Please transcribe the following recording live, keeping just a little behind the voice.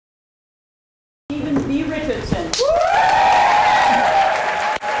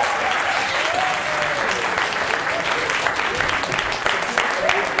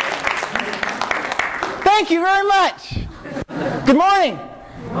Good morning.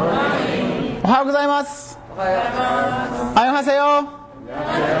 Ohayou gozaimasu. Annyeonghaseyo.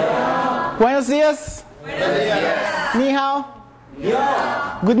 Buenos dias. Ni hao.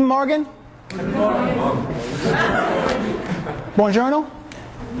 Guten Morgen. Buongiorno.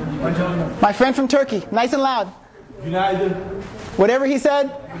 My friend from Turkey, nice and loud. Whatever he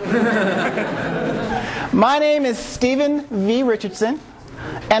said. My name is Stephen V. Richardson,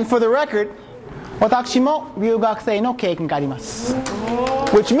 and for the record, watakushi mo ryugakusei no keiken ga arimasu,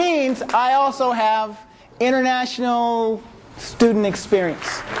 which means I also have international student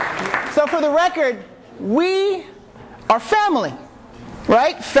experience. So for the record, we are family,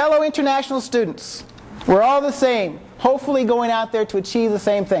 right? Fellow international students. We're all the same, hopefully going out there to achieve the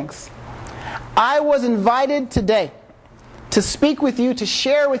same things. I was invited today to speak with you, to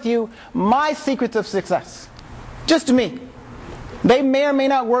share with you my secrets of success. Just me. They may or may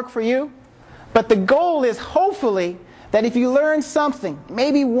not work for you, but the goal is hopefully that if you learn something,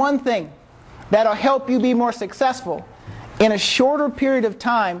 maybe one thing, that'll help you be more successful in a shorter period of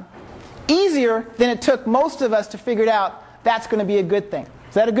time, easier than it took most of us to figure it out, that's going to be a good thing.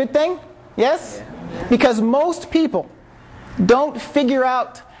 Is that a good thing? Yes? Yeah. Because most people don't figure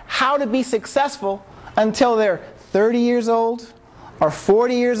out how to be successful until they're 30 years old, or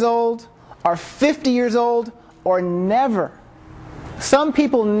 40 years old, or 50 years old, or never. Some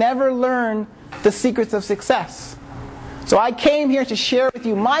people never learn the secrets of success. So I came here to share with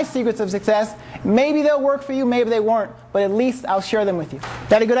you my secrets of success. Maybe they'll work for you, maybe they won't, but at least I'll share them with you. Is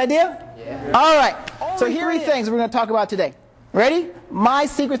that a good idea? Yeah. All right. So here are 3 things we're going to talk about today. Ready? My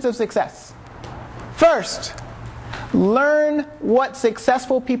secrets of success. First, learn what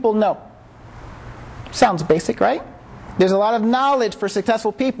successful people know. Sounds basic, right? There's a lot of knowledge for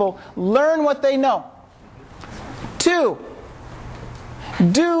successful people. Learn what they know. 2,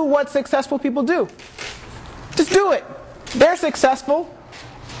 do what successful people do. Just do it. They're successful.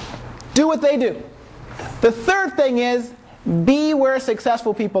 Do what they do. The third thing is, be where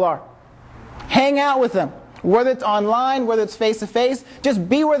successful people are. Hang out with them. Whether it's online, whether it's face-to-face, just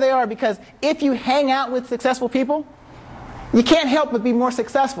be where they are, because if you hang out with successful people, you can't help but be more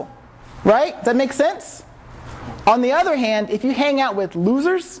successful. Right? Does that make sense? On the other hand, if you hang out with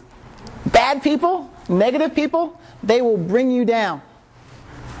losers, bad people, negative people, they will bring you down.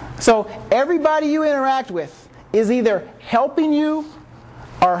 So everybody you interact with is either helping you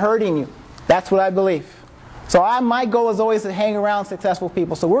or hurting you. That's what I believe. So my goal is always to hang around successful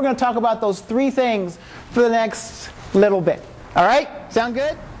people. So we're going to talk about those 3 things for the next little bit. All right? Sound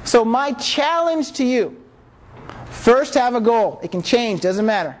good? So my challenge to you, first have a goal. It can change, doesn't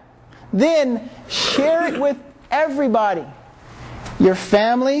matter. Then share it with everybody. Your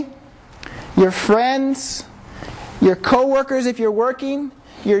family, your friends, your coworkers if you're working,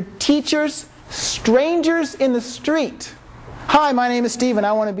 your teachers, strangers in the street. Hi, my name is Stephen.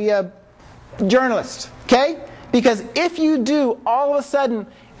 I want to be a journalist. Okay? Because if you do, all of a sudden,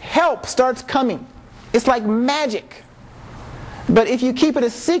 help starts coming. It's like magic. But if you keep it a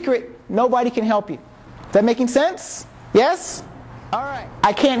secret, nobody can help you. Is that making sense? Yes? All right.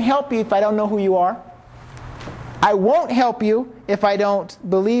 I can't help you if I don't know who you are. I won't help you if I don't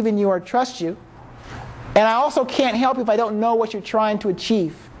believe in you or trust you. And I also can't help you if I don't know what you're trying to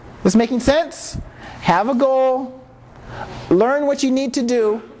achieve. This making sense? Have a goal. Learn what you need to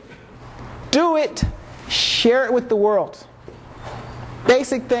do. Do it. Share it with the world.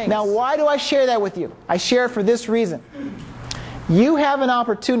 Basic things. Now, why do I share that with you? I share it for this reason. You have an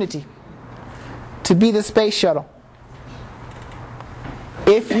opportunity to be the space shuttle.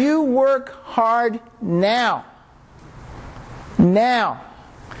 If you work hard now,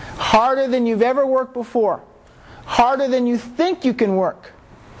 harder than you've ever worked before, harder than you think you can work,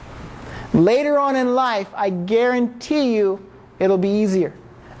 later on in life, I guarantee you it'll be easier.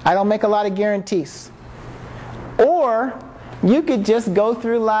 I don't make a lot of guarantees. Or you could just go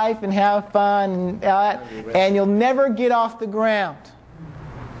through life and have fun and you'll never get off the ground.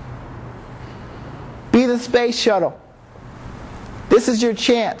 Be the space shuttle. This is your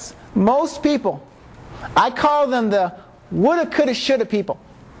chance. Most people, I call them the woulda, coulda, shoulda people.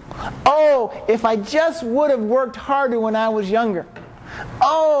 Oh, if I just would have worked harder when I was younger.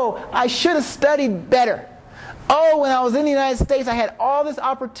 Oh, I should have studied better. Oh, when I was in the United States, I had all this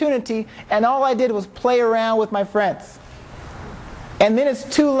opportunity, and all I did was play around with my friends. And then it's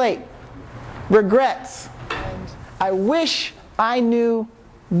too late. Regrets. I wish I knew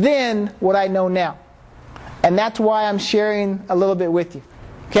then what I know now. And that's why I'm sharing a little bit with you.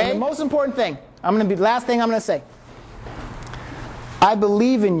 Okay? And the most important thing, last thing I'm going to say. I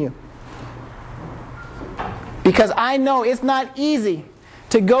believe in you. Because I know it's not easy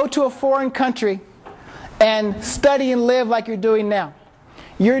to go to a foreign country and study and live like you're doing now.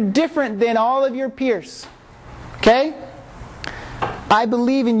 You're different than all of your peers. Okay? I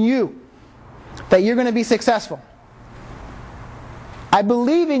believe in you that you're going to be successful. I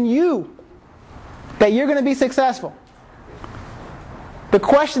believe in you that you're going to be successful. The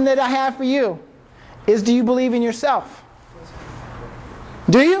question that I have for you is, do you believe in yourself?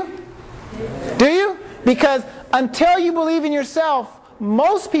 Do you? Do you? Because until you believe in yourself,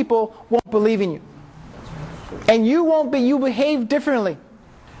 most people won't believe in you. And you behave differently.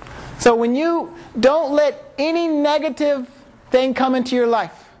 So when you don't let any negative thing come into your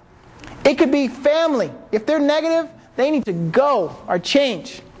life, it could be family. If they're negative, they need to go or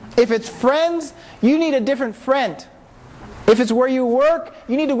change. If it's friends, you need a different friend. If it's where you work,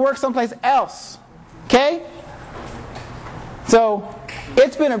 you need to work someplace else. Okay? So,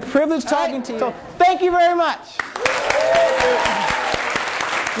 it's been a privilege talking to you. So, thank you very much.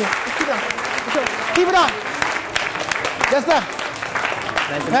 Keep it on. That's done.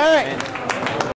 All right.